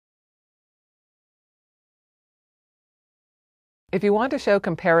If you want to show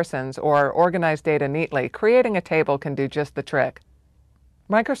comparisons or organize data neatly, creating a table can do just the trick.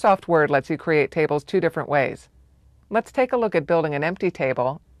 Microsoft Word lets you create tables two different ways. Let's take a look at building an empty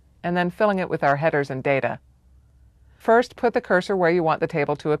table and then filling it with our headers and data. First, put the cursor where you want the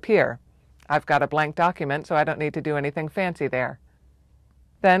table to appear. I've got a blank document, so I don't need to do anything fancy there.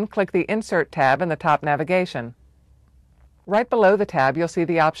 Then click the Insert tab in the top navigation. Right below the tab, you'll see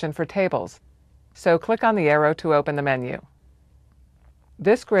the option for tables, so click on the arrow to open the menu.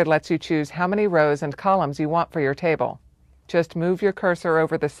 This grid lets you choose how many rows and columns you want for your table. Just move your cursor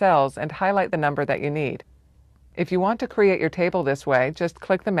over the cells and highlight the number that you need. If you want to create your table this way, just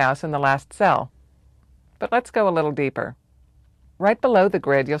click the mouse in the last cell. But let's go a little deeper. Right below the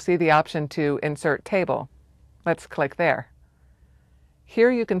grid, you'll see the option to Insert Table. Let's click there. Here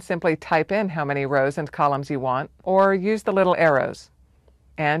you can simply type in how many rows and columns you want, or use the little arrows.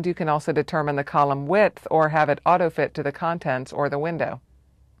 And you can also determine the column width or have it auto-fit to the contents or the window.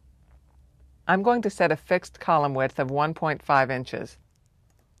 I'm going to set a fixed column width of 1.5 inches.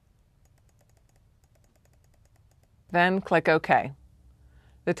 Then click OK.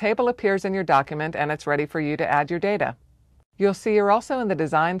 The table appears in your document and it's ready for you to add your data. You'll see you're also in the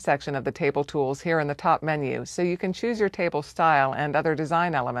Design section of the Table Tools here in the top menu, so you can choose your table style and other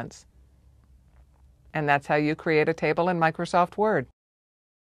design elements. And that's how you create a table in Microsoft Word.